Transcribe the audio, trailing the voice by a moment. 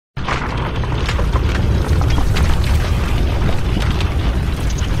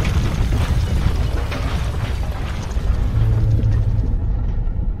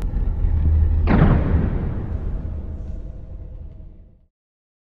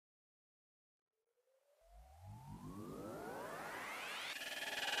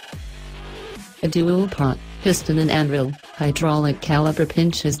A dual pot, piston-and-anvil, hydraulic caliper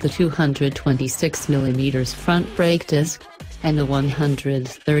pinches the 226mm front brake disc, and the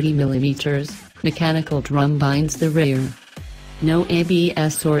 130mm mechanical drum binds the rear. No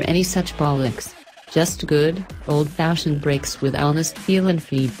ABS or any such bollocks, just good, old-fashioned brakes with honest feel and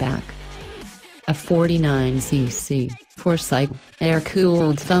feedback. A 49cc, four-cycle,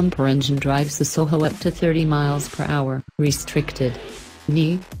 air-cooled thumper engine drives the Soho up to 30 miles per hour, restricted.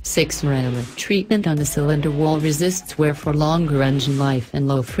 Knee, 6-ceramic treatment on the cylinder wall resists wear for longer engine life and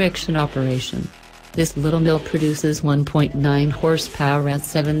low-friction operation. This little mill produces 1.9 horsepower at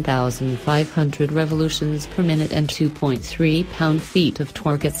 7,500 revolutions per minute and 2.3 pound-feet of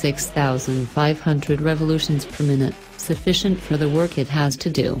torque at 6,500 revolutions per minute, sufficient for the work it has to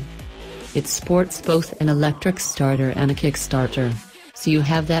do. It sports both an electric starter and a kickstarter, so you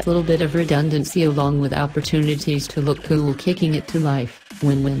have that little bit of redundancy along with opportunities to look cool kicking it to life.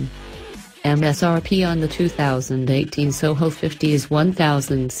 Win-win. MSRP on the 2018 Soho 50 is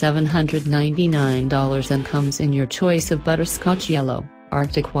 $1,799 and comes in your choice of butterscotch yellow,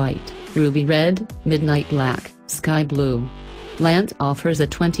 arctic white, ruby red, midnight black, sky blue. Lance offers a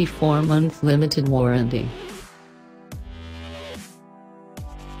 24-month limited warranty.